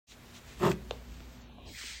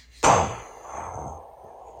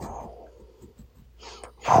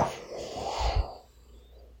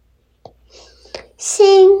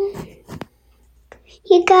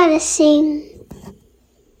gotta sing.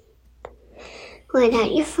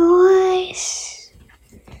 Without your voice,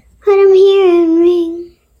 let them hear and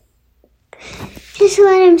ring. Just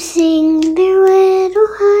let them sing their little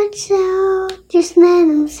hearts out. Just let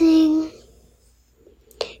them sing.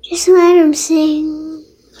 Just let them sing.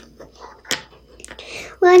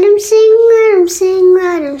 Let them sing, let them sing,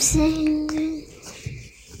 let them sing.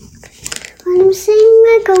 Let them sing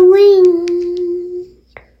like a wing.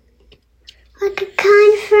 Like a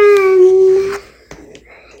kind friend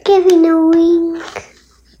giving a wink.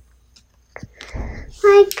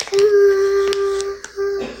 Like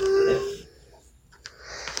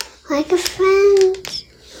a friend.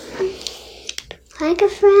 Like a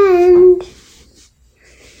friend.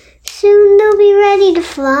 Soon they'll be ready to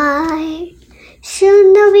fly.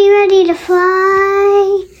 Soon they'll be ready to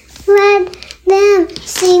fly. Let them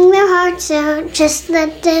sing their hearts out. Just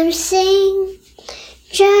let them sing.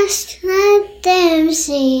 Just let them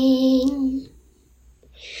sing.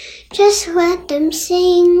 Just let them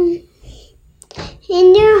sing.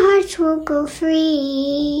 And your hearts will go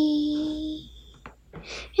free.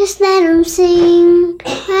 Just let them sing.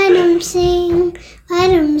 Let them sing. Let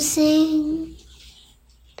them sing.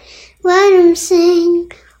 Let them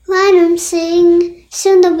sing. Let them sing.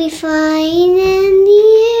 Soon they'll be flying in the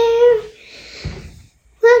air.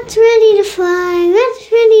 Let's ready to fly.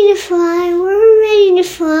 Let's ready to fly. We're ready to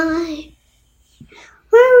fly.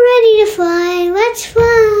 We're ready to fly. Let's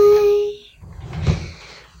fly.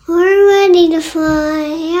 We're ready to fly.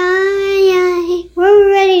 Aye, aye. We're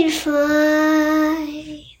ready to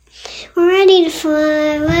fly. We're ready to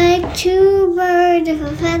fly like two birds of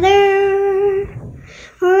a feather.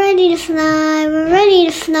 We're ready to fly. We're ready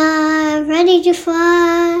to fly. Ready to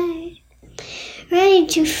fly. Ready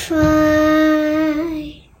to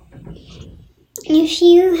fly. If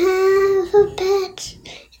you have a pet,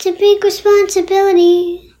 it's a big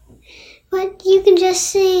responsibility. But you can just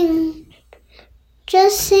sing.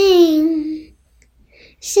 Just sing.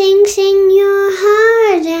 Sing, sing your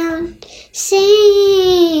heart out.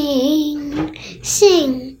 Sing.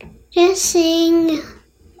 Sing. Just sing.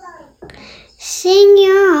 Sing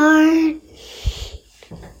your heart.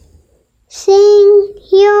 Sing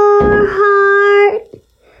your heart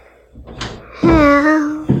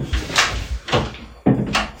out.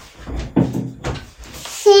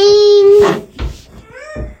 Sing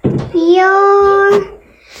your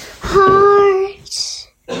heart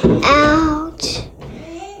out.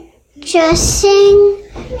 Just sing,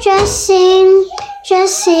 just sing,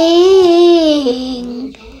 just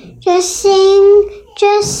sing. Just sing,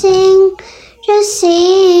 just sing, just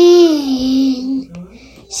sing.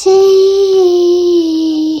 Sing.